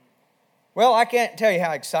Well, I can't tell you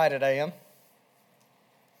how excited I am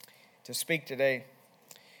to speak today.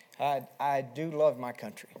 I do love my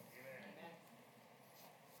country.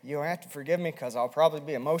 You'll have to forgive me because I'll probably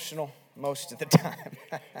be emotional most of the time.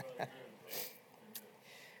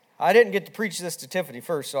 I didn't get to preach this to Tiffany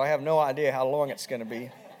first, so I have no idea how long it's going to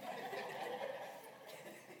be.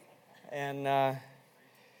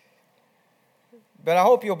 But I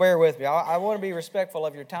hope you'll bear with me. I want to be respectful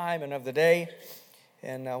of your time and of the day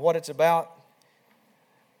and what it's about.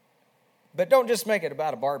 But don't just make it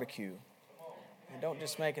about a barbecue. And don't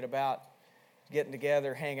just make it about getting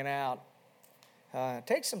together, hanging out.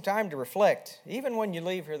 Take some time to reflect, even when you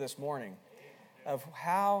leave here this morning, of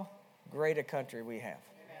how great a country we have.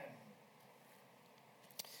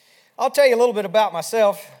 I'll tell you a little bit about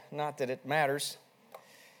myself, not that it matters.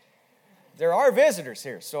 There are visitors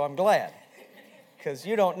here, so I'm glad, because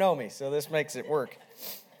you don't know me, so this makes it work.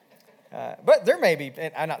 But there may be,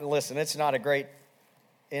 listen, it's not a great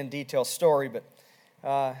in-detail story, but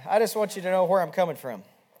I just want you to know where I'm coming from.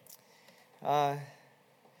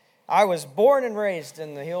 I was born and raised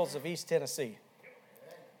in the hills of East Tennessee.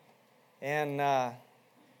 And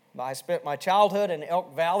I spent my childhood in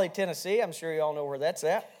Elk Valley, Tennessee. I'm sure you all know where that's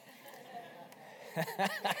at.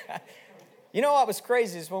 You know what was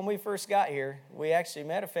crazy is when we first got here, we actually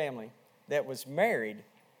met a family that was married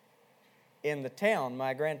in the town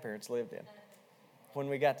my grandparents lived in when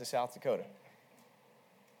we got to South Dakota.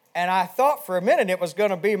 And I thought for a minute it was going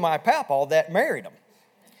to be my papaw that married them.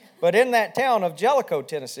 But in that town of Jellicoe,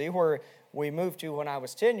 Tennessee, where we moved to when I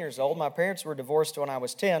was 10 years old, my parents were divorced when I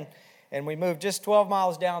was 10, and we moved just 12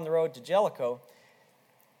 miles down the road to Jellicoe.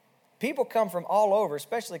 People come from all over,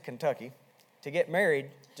 especially Kentucky, to get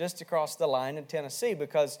married just across the line in Tennessee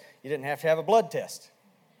because you didn't have to have a blood test.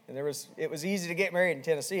 And it was easy to get married in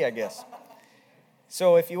Tennessee, I guess.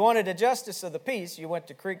 So if you wanted a justice of the peace, you went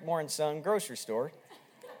to Creekmore & Son grocery store.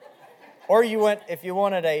 Or if you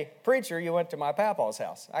wanted a preacher, you went to my papaw's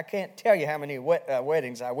house. I can't tell you how many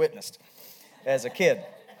weddings I witnessed as a kid.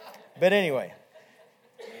 But anyway,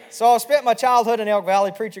 so I spent my childhood in Elk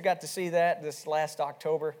Valley. Preacher got to see that this last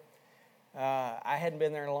October. I hadn't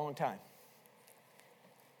been there in a long time.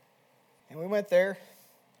 And we went there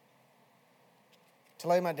to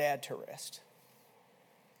lay my dad to rest.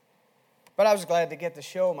 But I was glad to get to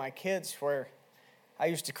show my kids where I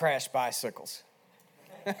used to crash bicycles.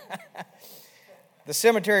 The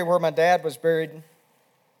cemetery where my dad was buried,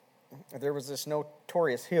 there was this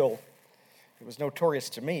notorious hill. It was notorious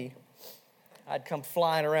to me. I'd come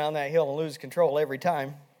flying around that hill and lose control every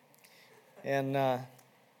time. And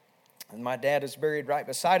my dad is buried right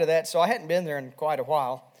beside of that, so I hadn't been there in quite a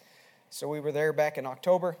while. So we were there back in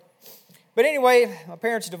October. But anyway, my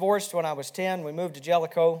parents divorced when I was 10. We moved to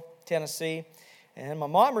Jellicoe, Tennessee. And my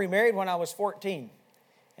mom remarried when I was 14.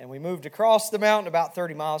 And we moved across the mountain about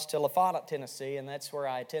 30 miles to La Follette, Tennessee, and that's where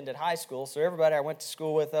I attended high school. So everybody I went to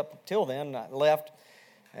school with up until then, I left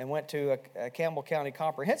and went to a Campbell County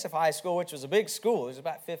Comprehensive High School, which was a big school. There's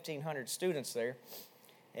about 1,500 students there.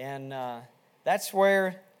 And that's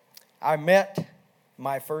where I met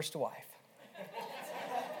my first wife.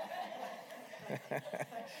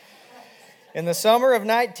 In the summer of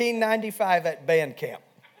 1995 at band camp.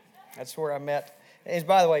 That's where I met. And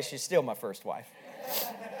by the way, she's still my first wife. As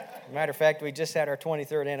a matter of fact, we just had our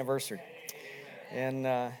 23rd anniversary.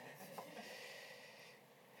 And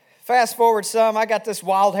fast forward some, I got this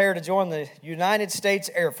wild hair to join the United States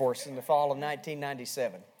Air Force in the fall of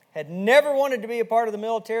 1997. Had never wanted to be a part of the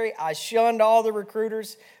military. I shunned all the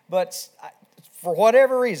recruiters, but for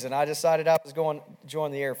whatever reason, I decided I was going to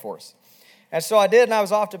join the Air Force. And so I did, and I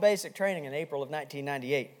was off to basic training in April of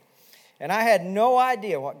 1998. And I had no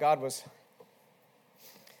idea what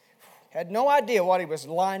He was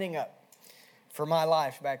lining up for my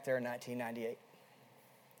life back there in 1998.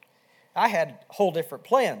 I had whole different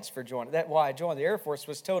plans for joining. That's why I joined the Air Force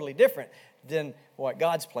was totally different than what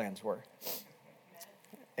God's plans were.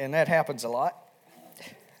 And that happens a lot.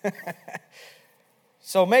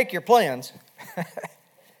 So make your plans.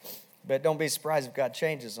 But don't be surprised if God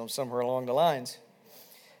changes them somewhere along the lines.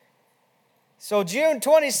 So June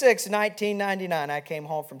 26, 1999, I came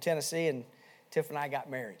home from Tennessee, and Tiff and I got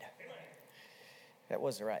married. That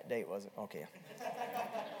was the right date, was it? Okay.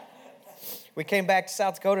 We came back to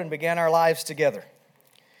South Dakota and began our lives together.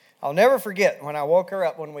 I'll never forget when I woke her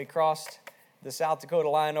up when we crossed the South Dakota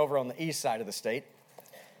line over on the east side of the state.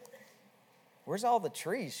 Where's all the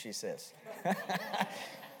trees, she says.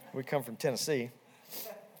 We come from Tennessee.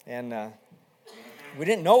 And we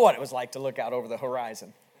didn't know what it was like to look out over the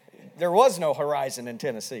horizon. There was no horizon in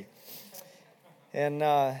Tennessee. And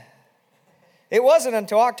it wasn't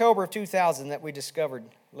until October of 2000 that we discovered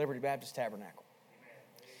Liberty Baptist Tabernacle.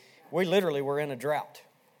 We literally were in a drought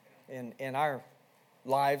in our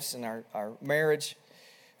lives and our marriage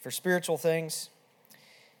for spiritual things.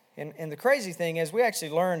 And the crazy thing is we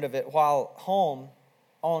actually learned of it while home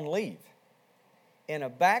on leave in a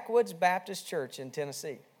backwoods Baptist church in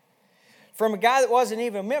Tennessee from a guy that wasn't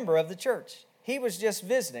even a member of the church. He was just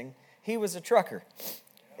visiting. He was a trucker.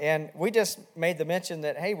 And we just made the mention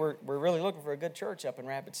that, hey, we're really looking for a good church up in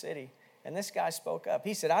Rapid City. And this guy spoke up.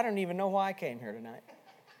 He said, I don't even know why I came here tonight.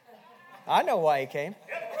 I know why he came.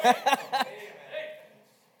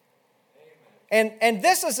 And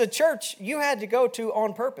this is a church you had to go to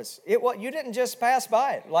on purpose. You didn't just pass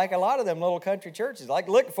by it like a lot of them little country churches, like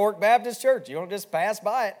Lick Fork Baptist Church. You don't just pass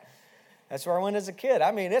by it. That's where I went as a kid.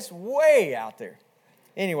 I mean, it's way out there.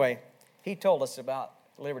 Anyway, he told us about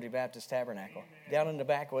Liberty Baptist Tabernacle down in the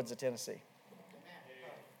backwoods of Tennessee.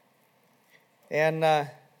 And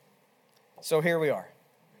so here we are.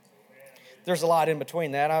 There's a lot in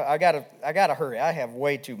between that. I gotta hurry. I have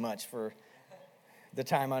way too much for the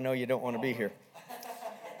time I know you don't want to be here.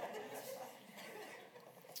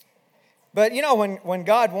 But you know, when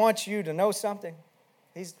God wants you to know something,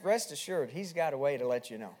 rest assured, He's got a way to let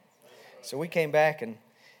you know. So we came back,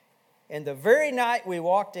 and the very night we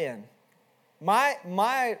walked in,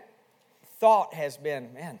 my thought has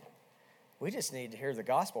been, man, we just need to hear the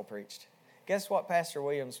gospel preached. Guess what Pastor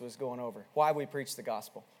Williams was going over? Why we preach the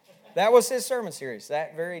gospel. That was his sermon series,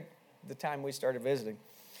 the time we started visiting.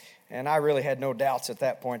 And I really had no doubts at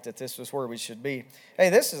that point that this was where we should be. Hey,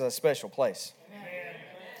 this is a special place.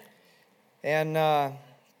 And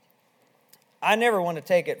I never want to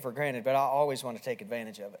take it for granted, but I always want to take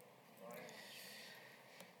advantage of it.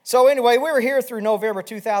 So anyway, we were here through November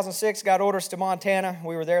 2006, got orders to Montana.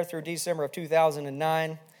 We were there through December of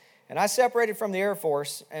 2009. And I separated from the Air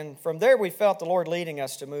Force, and from there we felt the Lord leading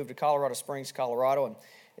us to move to Colorado Springs, Colorado. And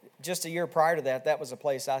just a year prior to that, that was a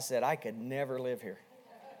place I said, I could never live here.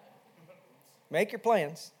 Make your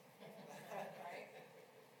plans.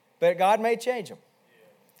 But God may change them.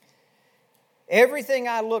 Everything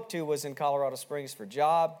I looked to was in Colorado Springs for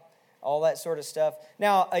job, all that sort of stuff.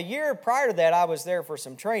 Now, a year prior to that, I was there for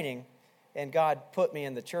some training, and God put me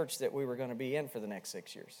in the church that we were going to be in for the next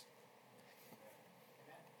 6 years.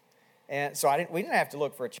 And so we didn't have to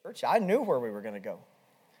look for a church. I knew where we were going to go.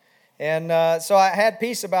 And so I had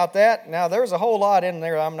peace about that. Now, there's a whole lot in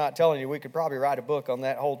there I'm not telling you. We could probably write a book on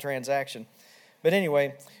that whole transaction. But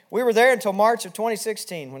anyway, we were there until March of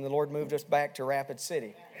 2016 when the Lord moved us back to Rapid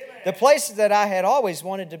City. The place that I had always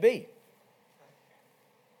wanted to be.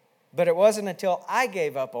 But it wasn't until I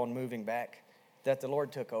gave up on moving back that the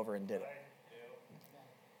Lord took over and did it.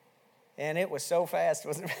 And it was so fast,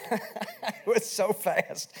 wasn't it? It was so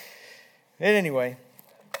fast. And anyway,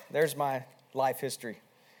 there's my life history.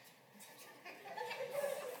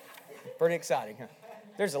 Pretty exciting, huh?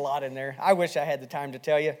 There's a lot in there. I wish I had the time to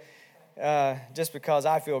tell you, just because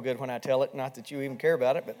I feel good when I tell it. Not that you even care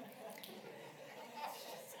about it,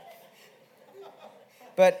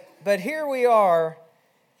 but here we are.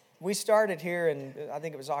 We started here in, I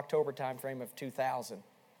think it was October time frame of 2000.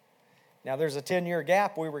 Now there's a 10-year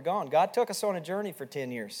gap. We were gone. God took us on a journey for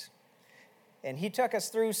 10 years. And He took us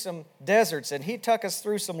through some deserts, and He took us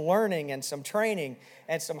through some learning and some training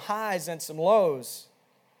and some highs and some lows.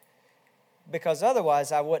 Because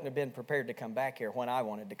otherwise I wouldn't have been prepared to come back here when I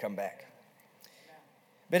wanted to come back.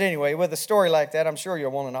 But anyway, with a story like that, I'm sure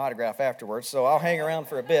you'll want an autograph afterwards, so I'll hang around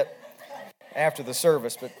for a bit after the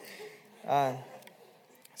service. But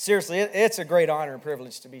seriously, it's a great honor and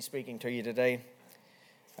privilege to be speaking to you today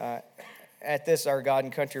at this Our God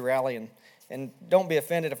and Country rally. And don't be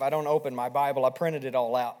offended if I don't open my Bible. I printed it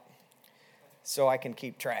all out so I can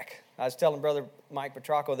keep track. I was telling Brother Mike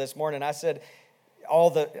Petrocco this morning, I said,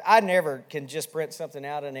 I never can just print something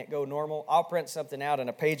out and it go normal. I'll print something out and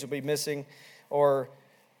a page will be missing, or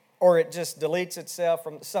it just deletes itself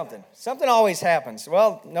from something. Something always happens.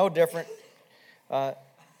 Well, no different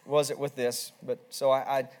was it with this. But so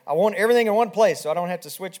I want everything in one place so I don't have to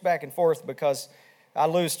switch back and forth because I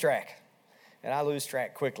lose track. And I lose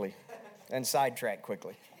track quickly and sidetrack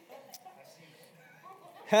quickly.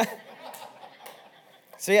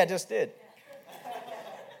 See, I just did.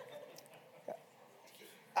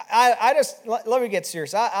 Let me get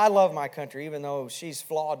serious. I love my country, even though she's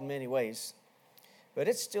flawed in many ways. But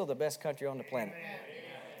it's still the best country on the planet.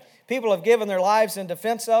 People have given their lives in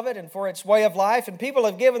defense of it and for its way of life, and people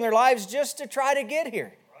have given their lives just to try to get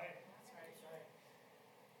here.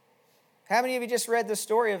 How many of you just read the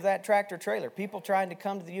story of that tractor trailer? People trying to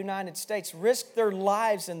come to the United States risked their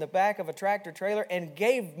lives in the back of a tractor trailer and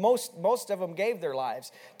most of them gave their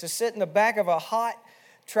lives to sit in the back of a hot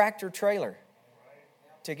tractor trailer.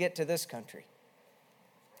 to get to this country.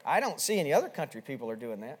 I don't see any other country people are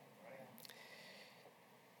doing that.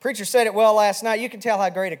 Preacher said it well last night. You can tell how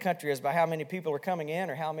great a country is by how many people are coming in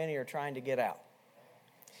or how many are trying to get out.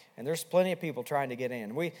 And there's plenty of people trying to get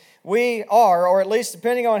in. We are, or at least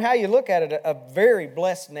depending on how you look at it, a very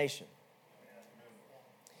blessed nation.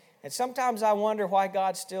 And sometimes I wonder why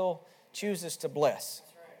God still chooses to bless.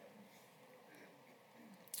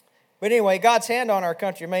 But anyway, God's hand on our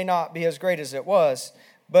country may not be as great as it was,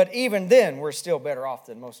 but even then, we're still better off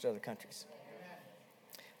than most other countries.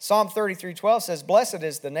 Psalm 33:12 says, "Blessed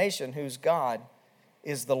is the nation whose God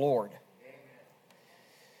is the Lord."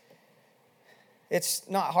 It's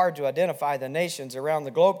not hard to identify the nations around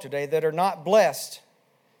the globe today that are not blessed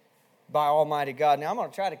by Almighty God. Now, I'm going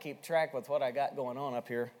to try to keep track with what I got going on up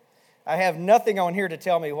here. I have nothing on here to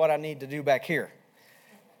tell me what I need to do back here.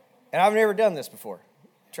 And I've never done this before,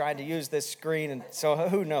 trying to use this screen, and so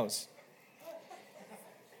who knows?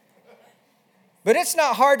 But it's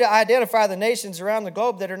not hard to identify the nations around the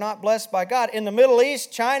globe that are not blessed by God. In the Middle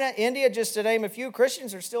East, China, India, just to name a few,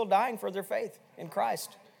 Christians are still dying for their faith in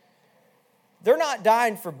Christ. They're not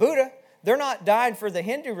dying for Buddha. They're not dying for the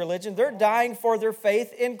Hindu religion. They're dying for their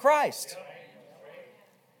faith in Christ.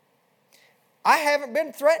 I haven't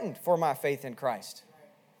been threatened for my faith in Christ.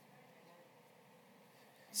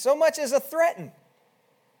 So much as a threaten.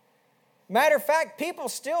 Matter of fact, people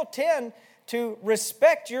still tend to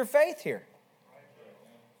respect your faith here.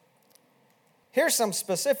 Here's some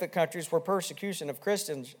specific countries where persecution of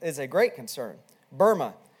Christians is a great concern.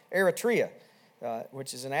 Burma, Eritrea,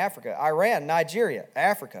 which is in Africa, Iran, Nigeria,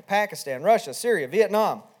 Africa, Pakistan, Russia, Syria,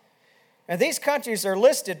 Vietnam. And these countries are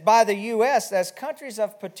listed by the U.S. as countries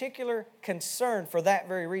of particular concern for that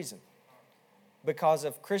very reason, because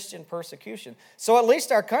of Christian persecution. So at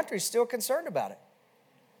least our country's still concerned about it,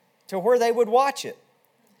 to where they would watch it.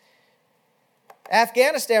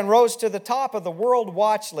 Afghanistan rose to the top of the World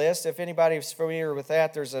Watch list. If anybody's familiar with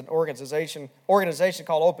that, there's an organization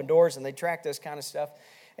called Open Doors, and they track this kind of stuff.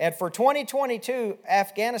 And for 2022,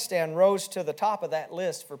 Afghanistan rose to the top of that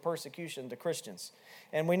list for persecution to Christians.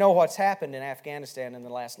 And we know what's happened in Afghanistan in the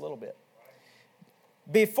last little bit.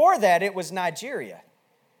 Before that, it was Nigeria.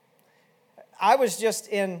 I was just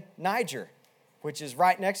in Niger, which is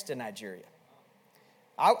right next to Nigeria.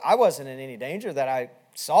 I wasn't in any danger that I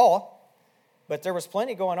saw, but there was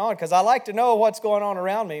plenty going on because I like to know what's going on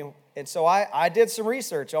around me. And so I did some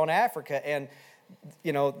research on Africa and,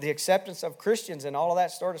 you know, the acceptance of Christians and all of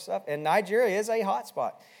that sort of stuff. And Nigeria is a hot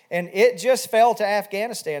spot. And it just fell to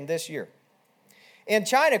Afghanistan this year. In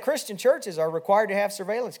China, Christian churches are required to have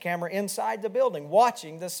surveillance camera inside the building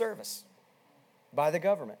watching the service by the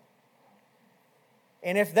government.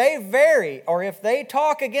 And if they vary or if they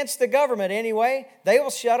talk against the government anyway, they will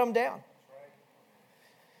shut them down.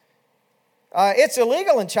 It's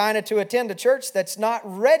illegal in China to attend a church that's not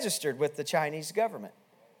registered with the Chinese government.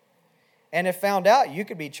 And if found out, you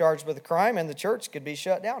could be charged with a crime and the church could be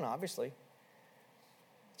shut down, obviously.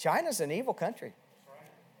 China's an evil country.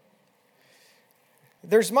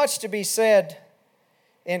 There's much to be said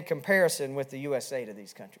in comparison with the USA to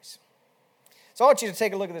these countries. So I want you to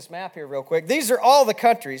take a look at this map here real quick. These are all the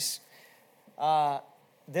countries.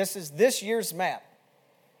 This is this year's map.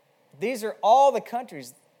 These are all the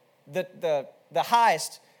countries, the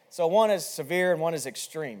highest. So one is severe and one is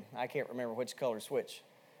extreme. I can't remember which color is which.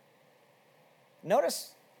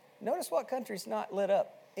 Notice what country's not lit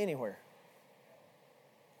up anywhere.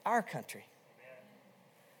 Our country.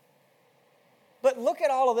 But look at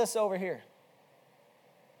all of this over here.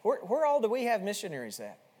 Where all do we have missionaries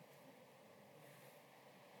at?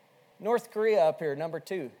 North Korea up here, number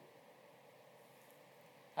 2.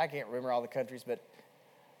 I can't remember all the countries, but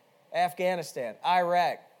Afghanistan,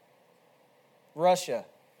 Iraq, Russia.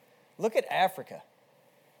 Look at Africa.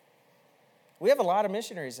 We have a lot of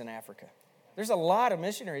missionaries in Africa. There's a lot of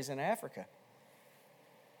missionaries in Africa.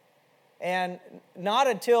 And not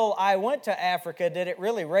until I went to Africa did it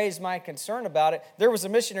really raise my concern about it. There was a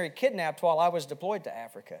missionary kidnapped while I was deployed to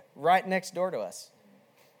Africa, right next door to us.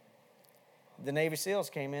 The Navy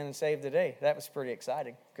SEALs came in and saved the day. That was pretty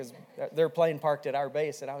exciting because their plane parked at our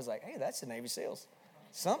base, and I was like, hey, that's the Navy SEALs.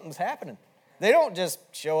 Something's happening. They don't just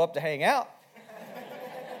show up to hang out.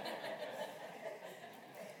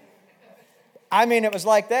 I mean, it was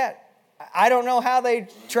like that. I don't know how they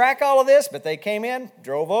track all of this, but they came in,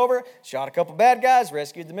 drove over, shot a couple bad guys,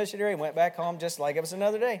 rescued the missionary, and went back home just like it was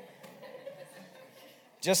another day.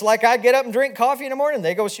 Just like I get up and drink coffee in the morning,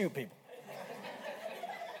 they go shoot people.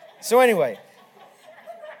 So anyway,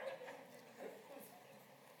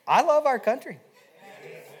 I love our country.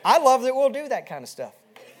 I love that we'll do that kind of stuff.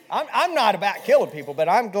 I'm not about killing people, but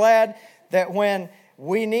I'm glad that when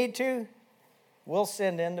we need to, we'll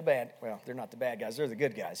send in the bad. Well, they're not the bad guys. They're the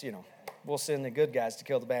good guys, We'll send the good guys to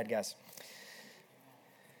kill the bad guys.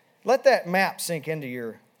 Let that map sink into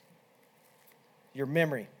your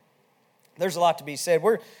memory. There's a lot to be said.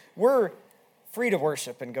 We're free to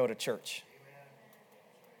worship and go to church.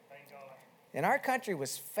 And our country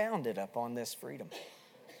was founded upon this freedom.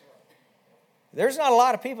 There's not a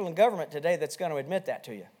lot of people in government today that's going to admit that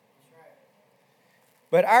to you.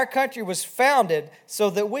 But our country was founded so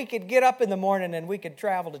that we could get up in the morning and we could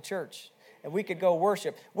travel to church and we could go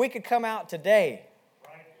worship. We could come out today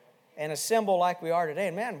and assemble like we are today.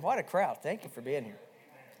 And man, what a crowd. Thank you for being here.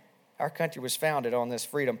 Our country was founded on this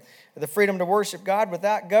freedom. The freedom to worship God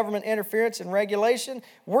without government interference and regulation.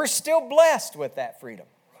 We're still blessed with that freedom.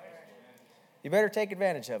 You better take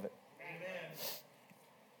advantage of it.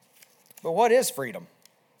 But what is freedom?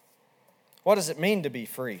 What does it mean to be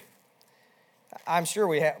free? I'm sure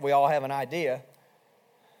we all have an idea.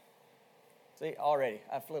 See, already,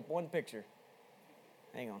 I flipped one picture.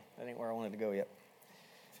 Hang on, that ain't where I wanted to go yet.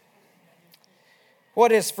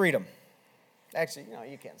 What is freedom? Actually, no,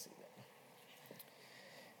 you can't see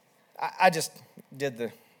that. I just did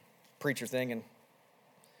the preacher thing in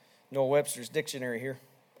Noah Webster's dictionary here.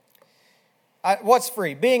 What's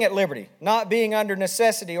free? Being at liberty, not being under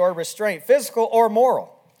necessity or restraint, physical or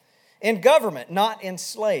moral. In government, not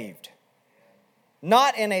enslaved.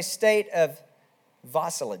 Not in a state of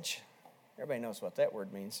vassalage. Everybody knows what that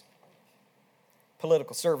word means.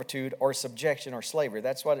 Political servitude or subjection or slavery.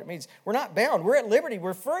 That's what it means. We're not bound. We're at liberty.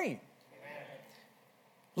 We're free. Amen.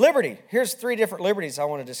 Liberty. Here's 3 different liberties I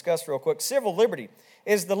want to discuss real quick. Civil liberty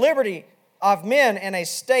is the liberty of men in a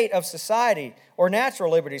state of society or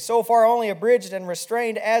natural liberty, so far only abridged and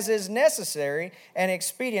restrained as is necessary and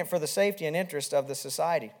expedient for the safety and interest of the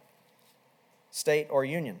society, state, or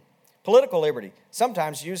union. Political liberty,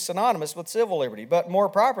 sometimes used synonymous with civil liberty, but more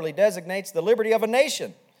properly designates the liberty of a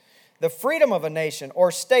nation, the freedom of a nation or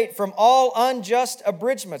state from all unjust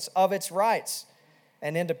abridgments of its rights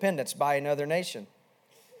and independence by another nation.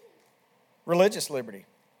 Religious liberty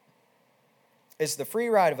is the free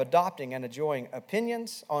right of adopting and enjoying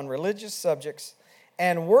opinions on religious subjects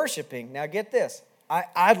and worshiping. Now get this.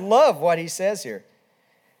 I love what he says here.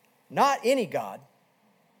 Not any God.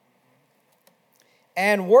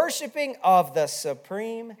 And worshiping of the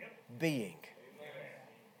supreme being.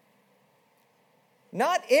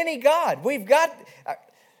 Not any God. We've got,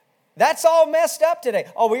 that's all messed up today.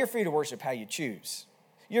 Oh, well, you're free to worship how you choose.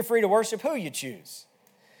 You're free to worship who you choose.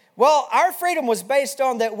 Well, our freedom was based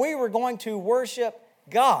on that we were going to worship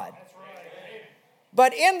God.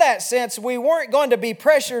 But in that sense, we weren't going to be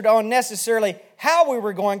pressured on necessarily how we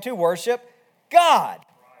were going to worship God,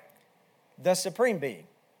 the supreme being.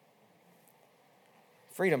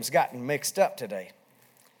 Freedom's gotten mixed up today.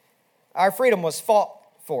 Our freedom was fought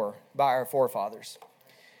for by our forefathers.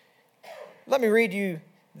 Let me read you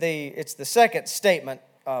it's the second statement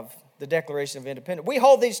of the Declaration of Independence. We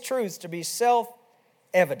hold these truths to be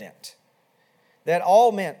self-evident, that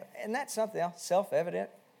all men, and that's something else, self-evident.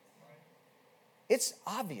 It's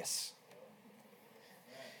obvious.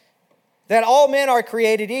 That all men are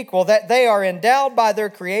created equal, that they are endowed by their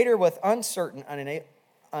Creator with uncertain,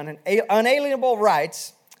 unalienable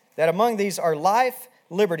rights, that among these are life,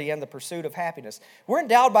 liberty, and the pursuit of happiness. We're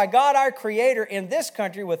endowed by God, our Creator, in this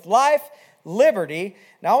country with life, liberty.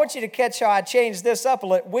 Now I want you to catch how I changed this up a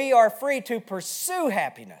little. We are free to pursue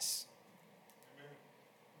happiness.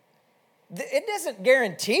 It doesn't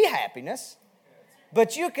guarantee happiness,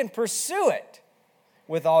 but you can pursue it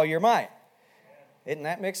with all your might. Isn't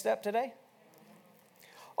that mixed up today?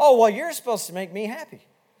 Oh, well, you're supposed to make me happy.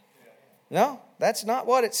 No, that's not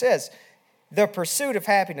what it says. The pursuit of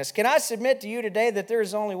happiness. Can I submit to you today that there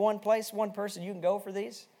is only one place, one person you can go for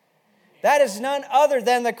these? That is none other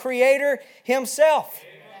than the Creator Himself.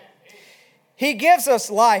 He gives us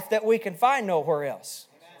life that we can find nowhere else.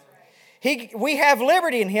 We have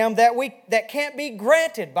liberty in Him that can't be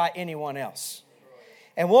granted by anyone else.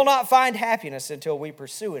 And we'll not find happiness until we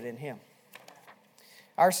pursue it in Him.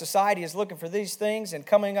 Our society is looking for these things and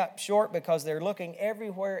coming up short because they're looking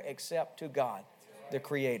everywhere except to God, the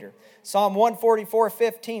Creator. Psalm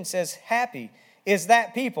 144:15 says, "Happy is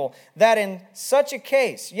that people that in such a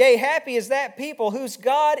case, yea, happy is that people whose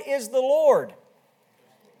God is the Lord."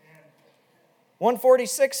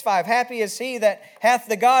 146:5, "Happy is he that hath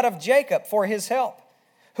the God of Jacob for his help,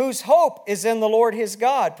 whose hope is in the Lord his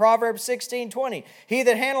God." Proverbs 16:20, "He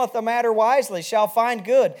that handleth the matter wisely shall find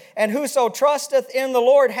good, and whoso trusteth in the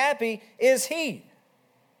Lord, happy is he."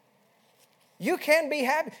 You can be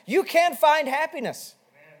happy. You can find happiness.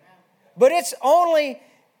 But it's only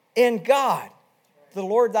in God. the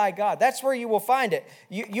Lord thy God. That's where you will find it.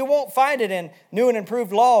 You won't find it in new and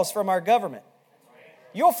improved laws from our government.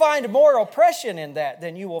 You'll find more oppression in that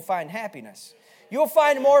than you will find happiness. You'll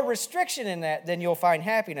find more restriction in that than you'll find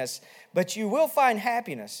happiness. But you will find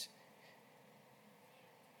happiness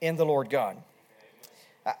in the Lord God.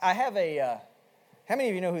 I have a, how many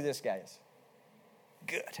of you know who this guy is?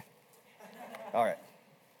 Good. All right.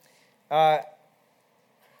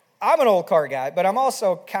 I'm an old car guy, but I'm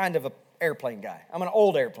also kind of an airplane guy. I'm an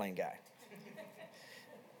old airplane guy.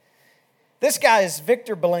 This guy is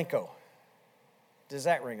Victor Belenko. Does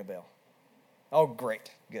that ring a bell? Oh,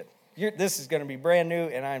 great. Good. This is going to be brand new,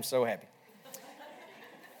 and I'm so happy.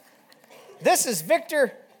 This is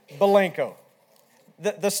Victor Belenko.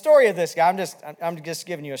 The story of this guy, I'm just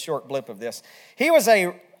giving you a short blip of this. He was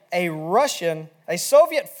a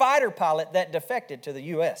Soviet fighter pilot that defected to the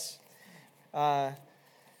U.S.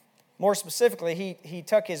 More specifically, he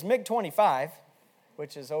took his MiG-25,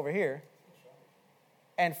 which is over here,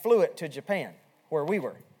 and flew it to Japan, where we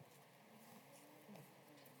were.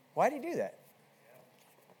 Why did he do that?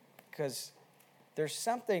 Because there's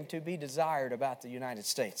something to be desired about the United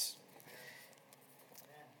States.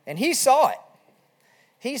 And he saw it.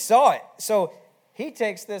 He saw it. So he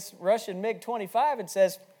takes this Russian MiG-25 and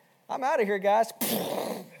says, I'm out of here, guys.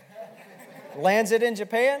 Lands it in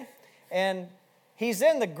Japan, and he's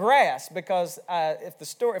in the grass because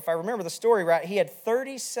if I remember the story right, he had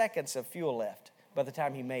 30 seconds of fuel left by the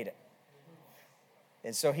time he made it.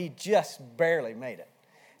 And so he just barely made it.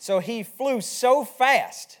 So he flew so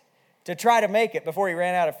fast to try to make it before he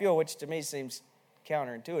ran out of fuel, which to me seems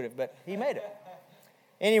counterintuitive, but he made it.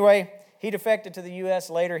 Anyway, he defected to the U.S.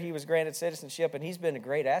 Later, he was granted citizenship, and he's been a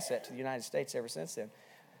great asset to the United States ever since then.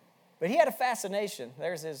 But he had a fascination.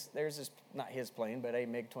 There's his, not his plane, but a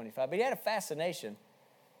MiG-25. But he had a fascination.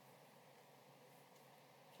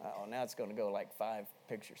 Oh, now it's going to go like 5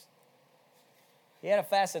 pictures. He had a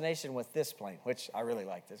fascination with this plane, which I really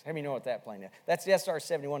like this. How many know what that plane is? That's the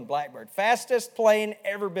SR-71 Blackbird. Fastest plane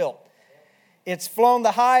ever built. It's flown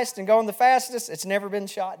the highest and gone the fastest. It's never been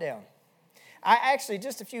shot down. I actually,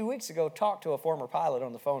 just a few weeks ago, talked to a former pilot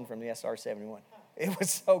on the phone from the SR-71. It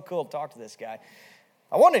was so cool to talk to this guy.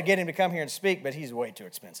 I wanted to get him to come here and speak, but he's way too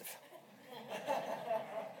expensive.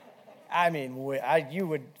 I mean, you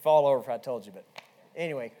would fall over if I told you, but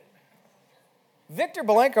anyway. Victor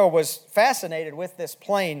Belenko was fascinated with this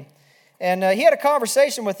plane, and he had a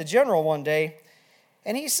conversation with the general one day,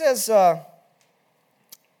 and he says,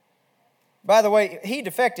 by the way, he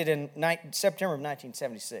defected in September of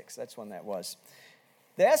 1976. That's when that was.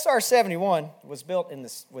 The SR-71 was built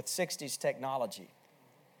with 60s technology.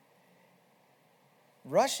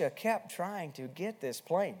 Russia kept trying to get this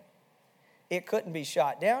plane. It couldn't be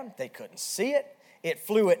shot down. They couldn't see it. It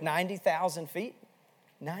flew at 90,000 feet.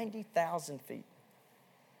 90,000 feet.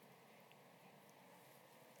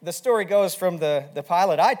 The story goes from the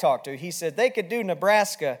pilot I talked to. He said they could do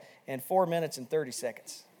Nebraska in 4 minutes and 30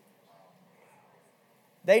 seconds.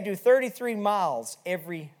 They do 33 miles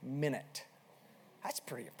every minute. That's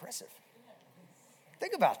pretty impressive.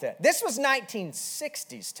 Think about that. This was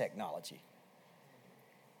 1960s technology.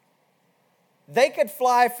 They could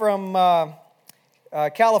fly from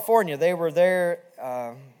California. They were there.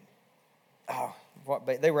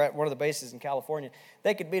 They were at one of the bases in California.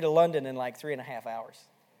 They could be to London in like 3.5 hours.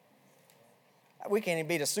 We can't even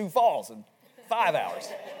be to Sioux Falls in 5 hours.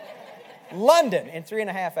 London in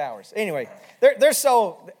 3.5 hours. Anyway, they're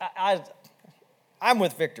so. I'm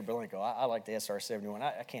with Victor Belenko. I like the SR-71.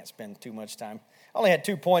 I can't spend too much time. I only had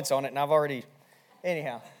 2 points on it, and I've already.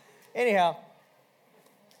 Anyhow.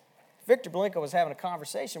 Victor Belenko was having a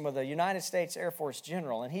conversation with a United States Air Force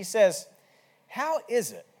general, and he says, how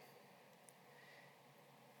is it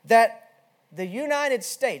that the United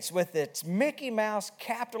States, with its Mickey Mouse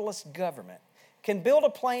capitalist government, can build a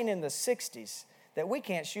plane in the 60s that we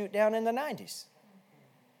can't shoot down in the 90s?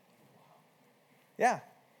 Yeah.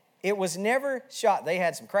 It was never shot. They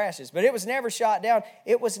had some crashes, but it was never shot down.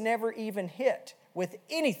 It was never even hit with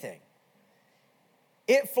anything.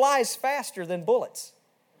 It flies faster than bullets.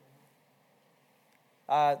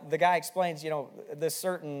 The guy explains, this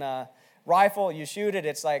certain rifle, you shoot it,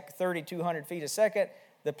 it's like 3,200 feet a second.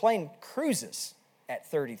 The plane cruises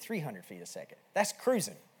at 3,300 feet a second. That's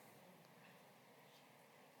cruising.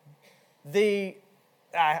 I'm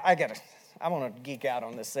going to geek out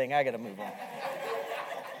on this thing. I got to move on.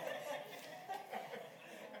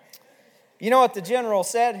 You know what the general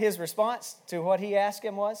said? His response to what he asked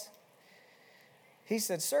him was? He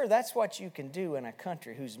said, sir, that's what you can do in a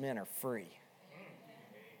country whose men are free.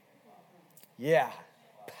 Yeah,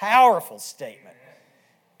 powerful statement.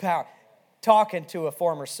 Talking to a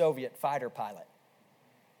former Soviet fighter pilot.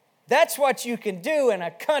 That's what you can do in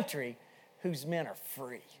a country whose men are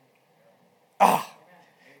free.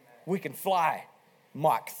 We can fly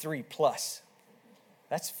Mach 3 plus.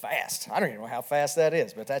 That's fast. I don't even know how fast that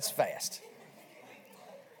is, but that's fast.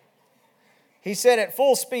 He said at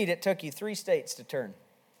full speed it took you 3 states to turn.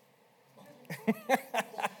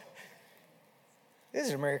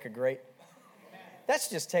 Isn't America great? That's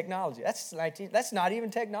just technology. That's not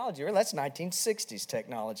even technology. Really. That's 1960s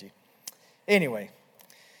technology. Anyway.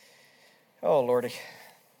 Oh, Lordy.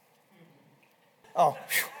 Oh,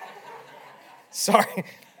 whew. Sorry.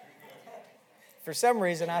 For some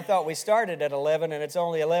reason, I thought we started at 11, and it's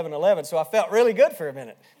only 11:11, so I felt really good for a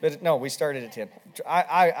minute. But no, we started at 10.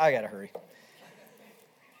 I got to hurry.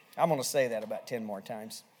 I'm going to say that about 10 more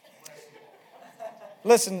times.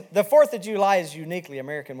 Listen, the 4th of July is uniquely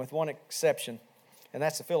American with one exception, and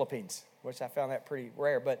that's the Philippines, which I found that pretty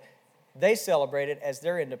rare. But they celebrate it as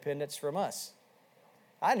their independence from us.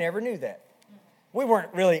 I never knew that. We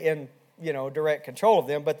weren't really in, direct control of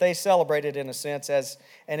them, but they celebrated in a sense as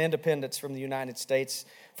an independence from the United States.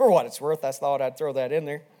 For what it's worth, I thought I'd throw that in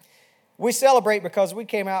there. We celebrate because we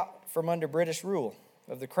came out from under British rule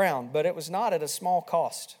of the crown, but it was not at a small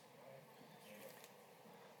cost.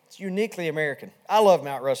 It's uniquely American. I love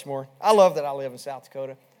Mount Rushmore. I love that I live in South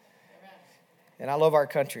Dakota. And I love our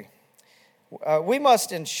country. We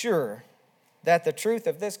must ensure that the truth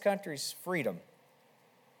of this country's freedom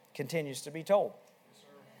continues to be told.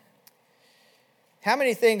 How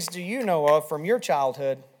many things do you know of from your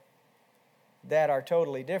childhood that are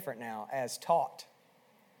totally different now as taught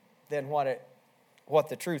than what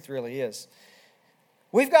the truth really is?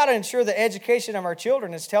 We've got to ensure the education of our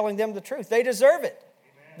children is telling them the truth. They deserve it.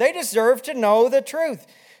 They deserve to know the truth.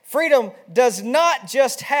 Freedom does not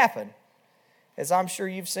just happen, as I'm sure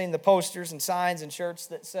you've seen the posters and signs and shirts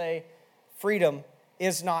that say, freedom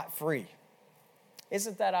is not free.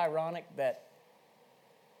 Isn't that ironic that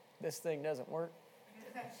this thing doesn't work?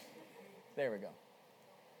 There we go.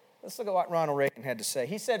 Let's look at what Ronald Reagan had to say.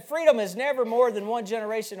 He said, freedom is never more than one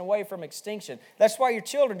generation away from extinction. That's why your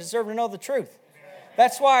children deserve to know the truth.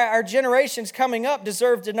 That's why our generations coming up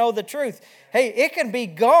deserve to know the truth. Hey, it can be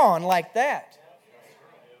gone like that.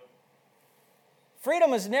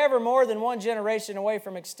 Freedom is never more than one generation away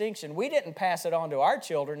from extinction. We didn't pass it on to our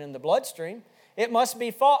children in the bloodstream. It must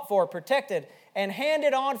be fought for, protected, and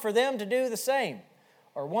handed on for them to do the same.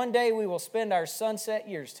 Or one day we will spend our sunset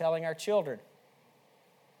years telling our children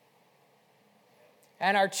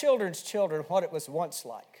and our children's children what it was once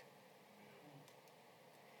like.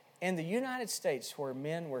 In the United States where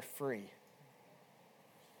men were free.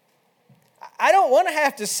 I don't want to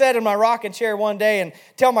have to sit in my rocking chair one day and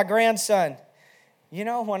tell my grandson,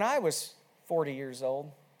 when I was 40 years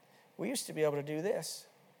old, we used to be able to do this.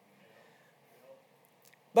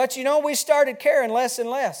 But we started caring less and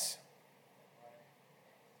less.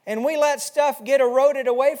 And we let stuff get eroded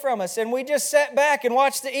away from us. And we just sat back and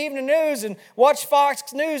watched the evening news and watched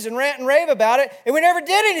Fox News and rant and rave about it. And we never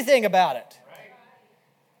did anything about it.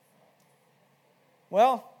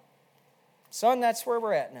 Well, son, that's where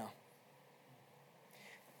we're at now.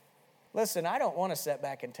 Listen, I don't want to sit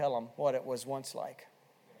back and tell them what it was once like.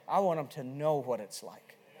 I want them to know what it's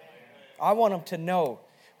like. I want them to know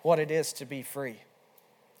what it is to be free.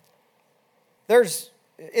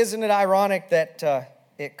 Isn't it ironic that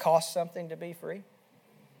it costs something to be free?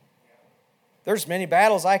 There's many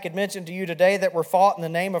battles I could mention to you today that were fought in the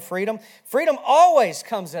name of freedom. Freedom always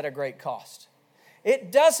comes at a great cost. It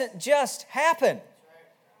doesn't just happen.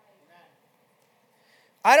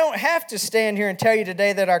 I don't have to stand here and tell you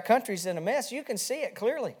today that our country's in a mess. You can see it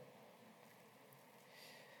clearly.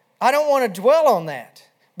 I don't want to dwell on that.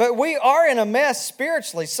 But we are in a mess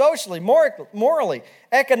spiritually, socially, morally,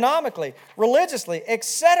 economically, religiously,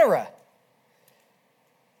 etc.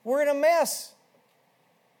 We're in a mess.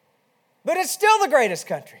 But it's still the greatest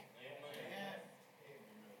country.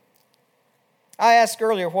 I asked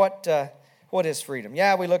earlier, what is freedom?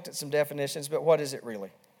 Yeah, we looked at some definitions, but what is it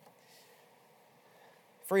really?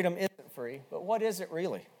 Freedom isn't free, but what is it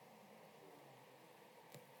really?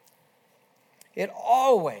 It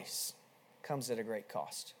always comes at a great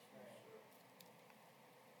cost.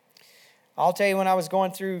 I'll tell you, when I was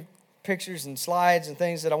going through pictures and slides and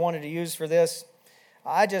things that I wanted to use for this,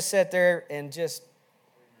 I just sat there and just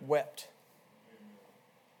wept.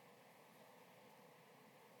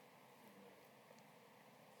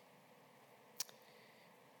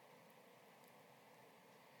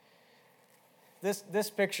 This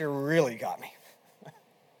picture really got me.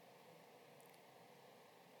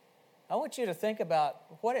 I want you to think about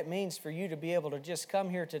what it means for you to be able to just come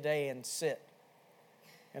here today and sit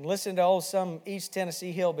and listen to some East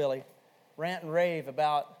Tennessee hillbilly rant and rave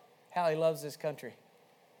about how he loves this country.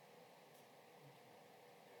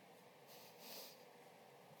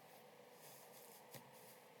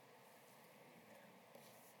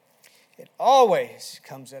 It always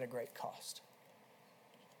comes at a great cost.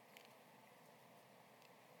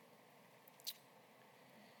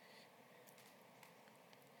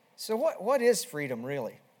 So what is freedom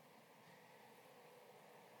really?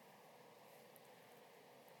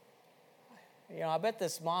 You know, I bet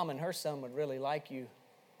this mom and her son would really like you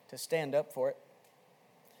to stand up for it.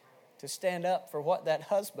 To stand up for what that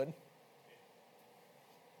husband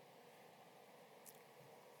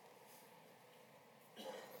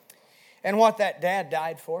and what that dad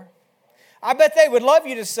died for. I bet they would love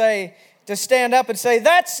you to stand up and say,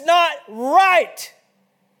 that's not right.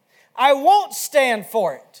 I won't stand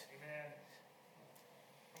for it.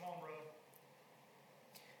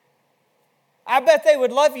 I bet they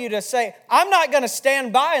would love you to say, I'm not going to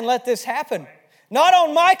stand by and let this happen. Not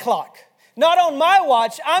on my clock. Not on my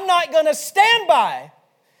watch. I'm not going to stand by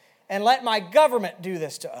and let my government do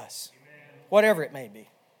this to us. Whatever it may be.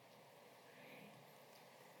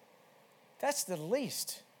 That's the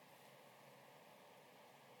least.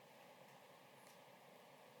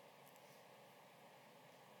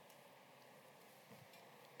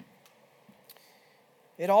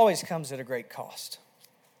 It always comes at a great cost.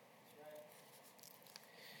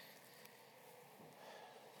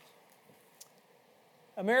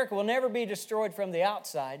 America will never be destroyed from the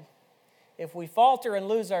outside. If we falter and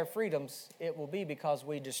lose our freedoms, it will be because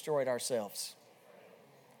we destroyed ourselves.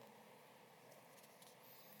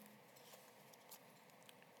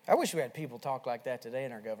 I wish we had people talk like that today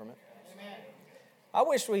in our government. I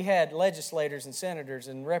wish we had legislators and senators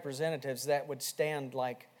and representatives that would stand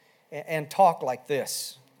like and talk like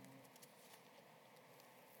this.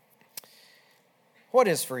 What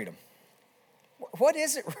is freedom? What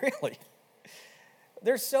is it really?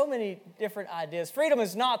 There's so many different ideas. Freedom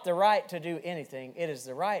is not the right to do anything. It is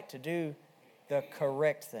the right to do the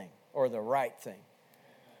correct thing or the right thing.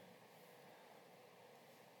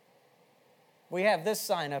 We have this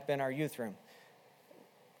sign up in our youth room.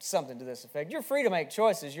 Something to this effect. You're free to make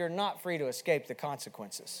choices. You're not free to escape the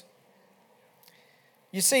consequences.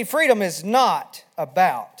 You see, freedom is not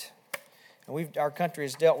about, and our country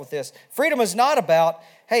has dealt with this, freedom is not about,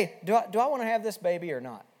 hey, do I want to have this baby or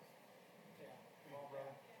not?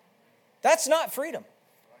 That's not freedom.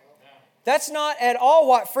 That's not at all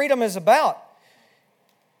what freedom is about.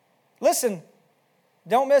 Listen,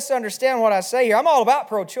 don't misunderstand what I say here. I'm all about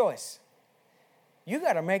pro-choice. You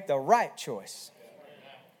got to make the right choice.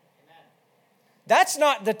 That's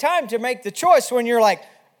not the time to make the choice when you're like,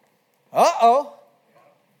 uh-oh.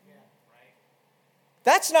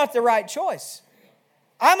 That's not the right choice.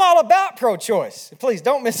 I'm all about pro-choice. Please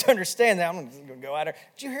don't misunderstand that. I'm going to go out there.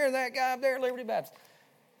 Did you hear that guy up there, Liberty Baptist?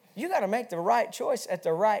 You got to make the right choice at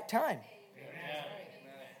the right time. Amen.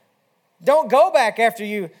 Don't go back after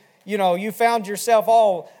you found yourself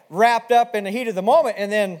all wrapped up in the heat of the moment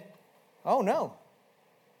and then, oh no.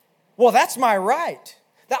 Well, that's my right.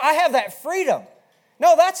 I have that freedom.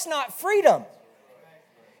 No, that's not freedom.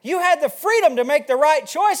 You had the freedom to make the right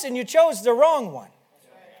choice and you chose the wrong one.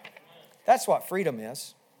 That's what freedom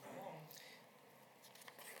is.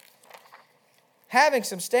 Having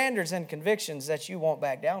some standards and convictions that you won't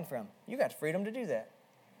back down from. You got the freedom to do that.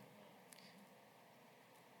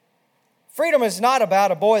 Freedom is not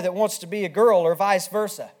about a boy that wants to be a girl or vice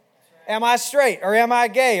versa. Am I straight or am I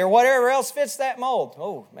gay or whatever else fits that mold?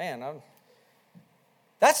 Oh, man.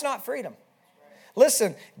 That's not freedom.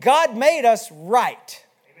 Listen, God made us right.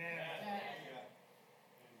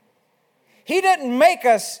 He didn't make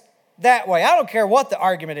us that way. I don't care what the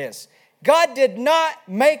argument is. God did not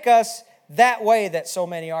make us that way that so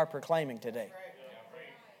many are proclaiming today.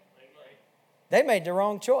 They made the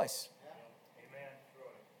wrong choice.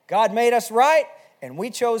 God made us right, and we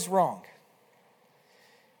chose wrong.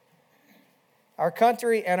 Our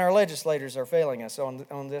country and our legislators are failing us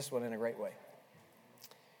on this one in a great way.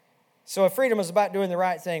 So if freedom is about doing the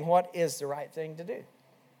right thing, what is the right thing to do?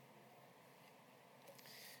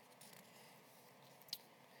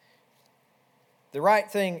 The right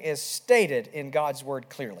thing is stated in God's word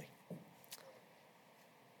clearly.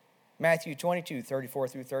 Matthew 22, 34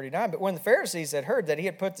 through 39. But when the Pharisees had heard that he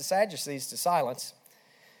had put the Sadducees to silence,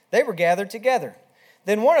 they were gathered together.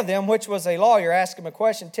 Then one of them, which was a lawyer, asked him a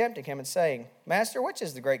question, tempting him, and saying, Master, which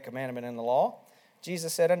is the great commandment in the law?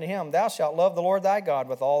 Jesus said unto him, Thou shalt love the Lord thy God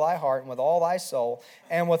with all thy heart, and with all thy soul,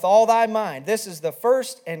 and with all thy mind. This is the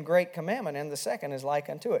first and great commandment, and the second is like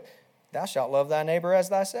unto it. Thou shalt love thy neighbor as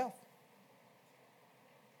thyself.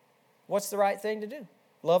 What's the right thing to do?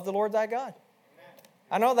 Love the Lord thy God.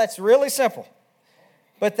 I know that's really simple.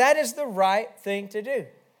 But that is the right thing to do.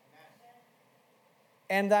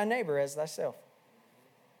 And thy neighbor as thyself.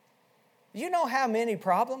 You know how many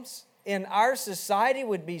problems in our society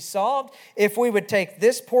would be solved if we would take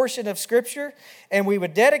this portion of Scripture and we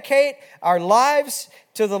would dedicate our lives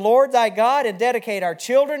to the Lord thy God and dedicate our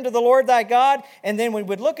children to the Lord thy God, and then we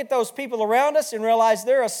would look at those people around us and realize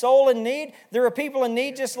they're a soul in need. There are people in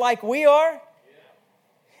need just like we are.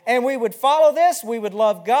 And we would follow this. We would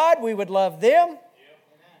love God. We would love them.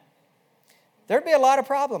 There'd be a lot of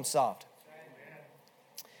problems solved.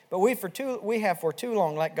 But we have for too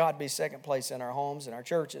long let God be second place in our homes and our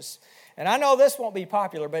churches. And I know this won't be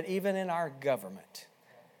popular, but even in our government.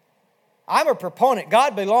 I'm a proponent.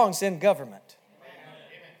 God belongs in government.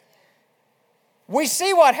 We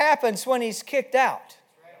see what happens when He's kicked out.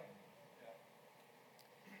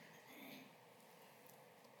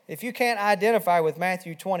 If you can't identify with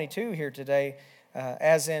Matthew 22 here today,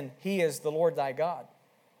 as in He is the Lord thy God,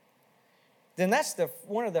 then that's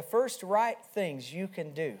one of the first right things you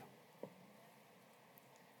can do.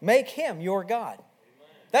 Make Him your God.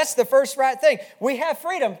 That's the first right thing. We have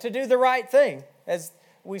freedom to do the right thing, as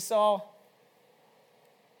we saw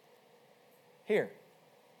here.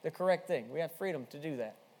 The correct thing. We have freedom to do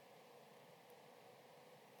that.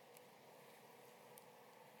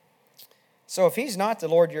 So if He's not the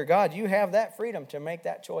Lord your God, you have that freedom to make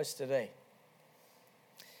that choice today.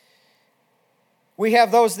 We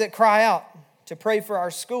have those that cry out to pray for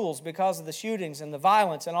our schools because of the shootings and the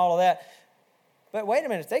violence and all of that. But wait a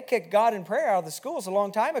minute, they kicked God in prayer out of the schools a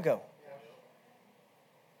long time ago.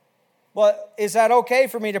 Well, is that okay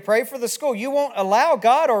for me to pray for the school? You won't allow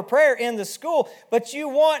God or prayer in the school, but you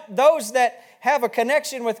want those that have a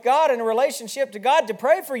connection with God and a relationship to God to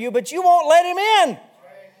pray for you, but you won't let Him in.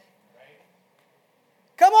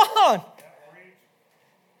 Come on.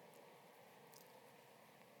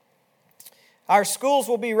 Our schools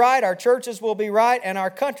will be right, our churches will be right, and our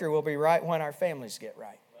country will be right when our families get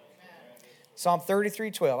right. Psalm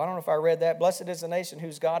 33:12. I don't know if I read that. Blessed is the nation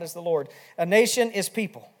whose God is the Lord. A nation is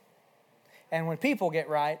people. And when people get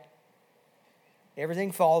right,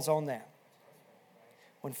 everything falls on them.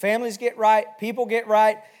 When families get right, people get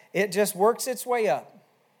right, it just works its way up.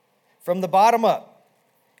 From the bottom up,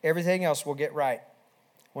 everything else will get right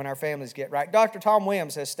when our families get right. Dr. Tom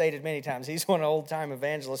Williams has stated many times, he's one of old-time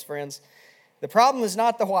evangelist friends, the problem is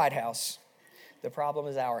not the White House. The problem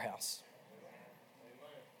is our house.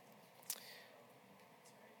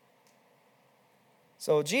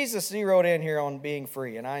 So Jesus zeroed in here on being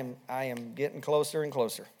free, and I am getting closer and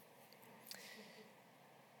closer.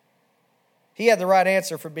 He had the right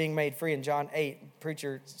answer for being made free in John 8. The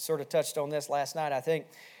preacher sort of touched on this last night, I think.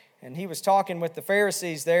 And he was talking with the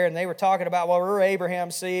Pharisees there, and they were talking about, well, we're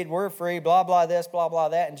Abraham's seed, we're free, blah, blah, this, blah, blah,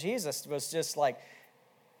 that. And Jesus was just like,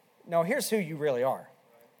 no, here's who you really are.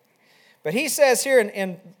 But he says here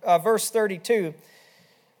in verse 31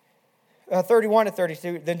 to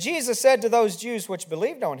 32, then Jesus said to those Jews which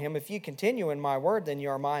believed on him, if ye continue in my word, then ye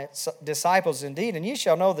are my disciples indeed, and ye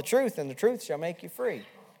shall know the truth, and the truth shall make you free.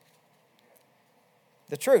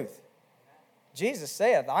 The truth. Jesus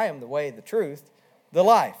saith, I am the way, the truth, the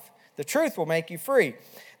life. The truth will make you free.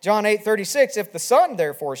 John 8:36, if the Son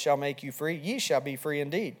therefore shall make you free, ye shall be free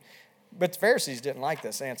indeed. But the Pharisees didn't like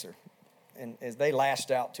this answer. And as they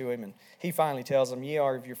lashed out to him, and he finally tells them, ye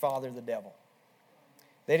are of your father the devil.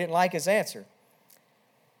 They didn't like his answer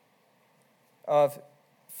of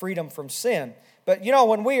freedom from sin. But you know,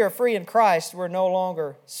 when we are free in Christ, we're no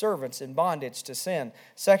longer servants in bondage to sin.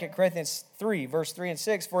 2 Corinthians 3, verse 3 and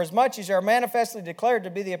 6, for as much as you are manifestly declared to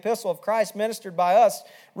be the epistle of Christ ministered by us,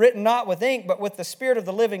 written not with ink, but with the Spirit of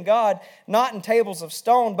the living God, not in tables of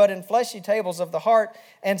stone, but in fleshy tables of the heart,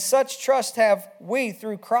 and such trust have we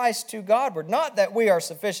through Christ to Godward. Not that we are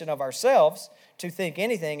sufficient of ourselves to think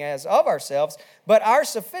anything as of ourselves, but our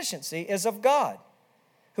sufficiency is of God,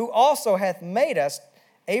 who also hath made us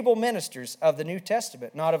able ministers of the New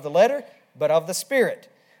Testament, not of the letter, but of the Spirit.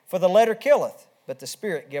 For the letter killeth, but the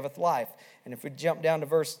Spirit giveth life. And if we jump down to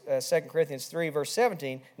 2 Corinthians 3, verse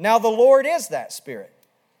 17, now the Lord is that Spirit.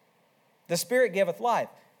 The Spirit giveth life.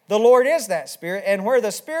 The Lord is that Spirit, and where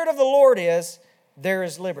the Spirit of the Lord is, there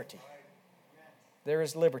is liberty. There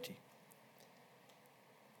is liberty.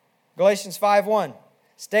 Galatians 5:1,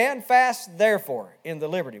 stand fast therefore in the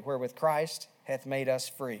liberty wherewith Christ hath made us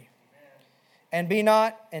free. And be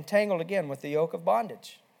not entangled again with the yoke of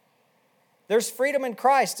bondage. There's freedom in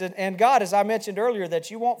Christ and God, as I mentioned earlier, that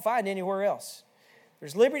you won't find anywhere else.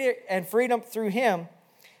 There's liberty and freedom through Him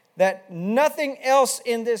that nothing else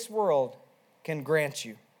in this world can grant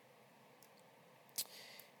you.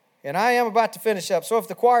 And I am about to finish up. So if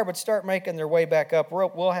the choir would start making their way back up,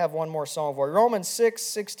 we'll have one more song for you. Romans 6,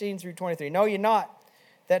 16 through 23. Know ye not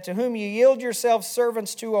that to whom ye yield yourselves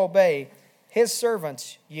servants to obey, his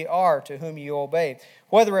servants ye are to whom ye obey,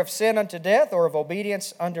 whether of sin unto death or of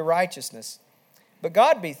obedience unto righteousness. But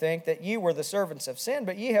God bethink that ye were the servants of sin,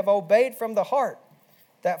 but ye have obeyed from the heart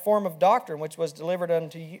that form of doctrine which was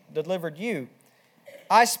delivered you.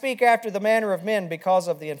 I speak after the manner of men because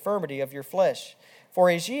of the infirmity of your flesh. For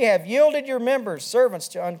as ye have yielded your members servants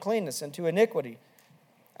to uncleanness and to iniquity,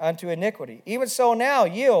 even so now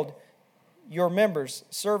yield your members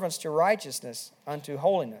servants to righteousness unto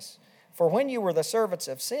holiness. For when you were the servants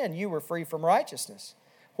of sin, you were free from righteousness.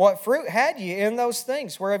 What fruit had ye in those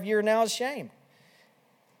things whereof ye are now ashamed?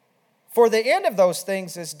 For the end of those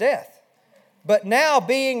things is death. But now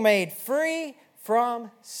being made free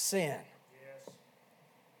from sin.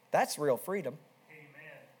 That's real freedom.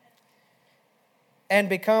 And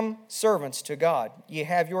become servants to God. Ye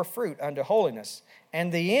have your fruit unto holiness,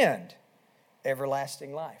 and the end,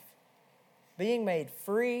 everlasting life. Being made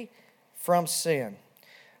free from sin.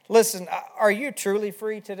 Listen, are you truly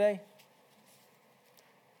free today?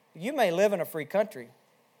 You may live in a free country,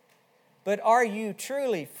 but are you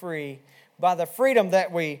truly free by the freedom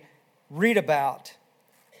that we read about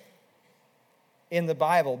in the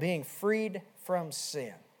Bible, being freed from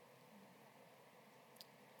sin?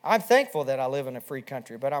 I'm thankful that I live in a free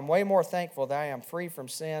country, but I'm way more thankful that I am free from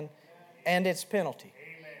sin and its penalty.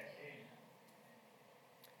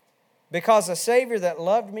 Because a Savior that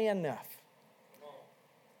loved me enough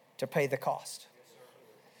to pay the cost.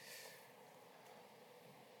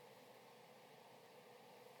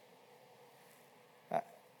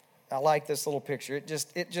 I like this little picture.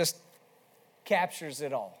 It just captures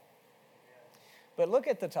it all. But look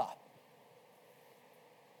at the top.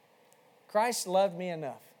 Christ loved me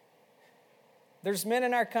enough. There's men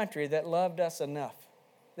in our country that loved us enough.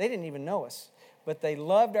 They didn't even know us, but they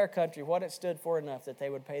loved our country, what it stood for, enough that they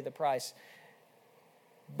would pay the price.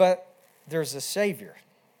 But there's a Savior.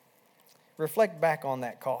 Reflect back on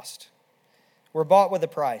that cost. We're bought with a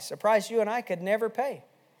price you and I could never pay.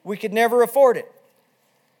 We could never afford it.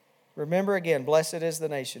 Remember again, blessed is the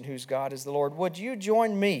nation whose God is the Lord. Would you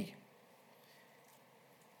join me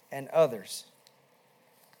and others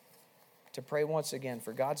to pray once again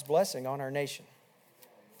for God's blessing on our nation?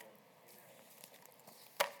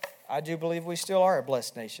 I do believe we still are a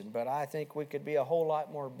blessed nation, but I think we could be a whole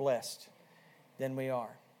lot more blessed than we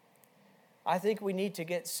are. I think we need to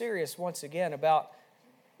get serious once again about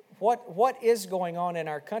what is going on in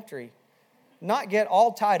our country. Not get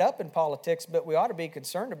all tied up in politics, but we ought to be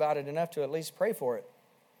concerned about it enough to at least pray for it.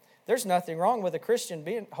 There's nothing wrong with a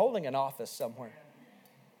Christian holding an office somewhere.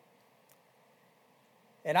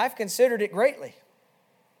 And I've considered it greatly,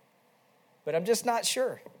 but I'm just not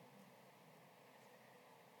sure.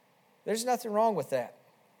 There's nothing wrong with that.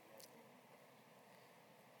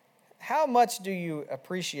 How much do you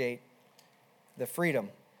appreciate the freedom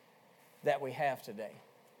that we have today?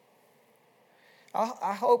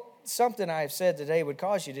 I hope something I've said today would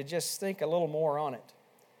cause you to just think a little more on it.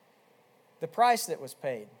 The price that was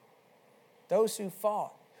paid. Those who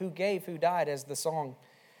fought, who gave, who died, as the song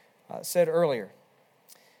said earlier.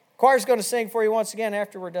 Choir's going to sing for you once again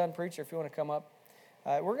after we're done. Preacher, if you want to come up.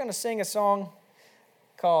 We're going to sing a song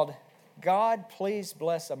called God Please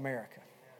Bless America.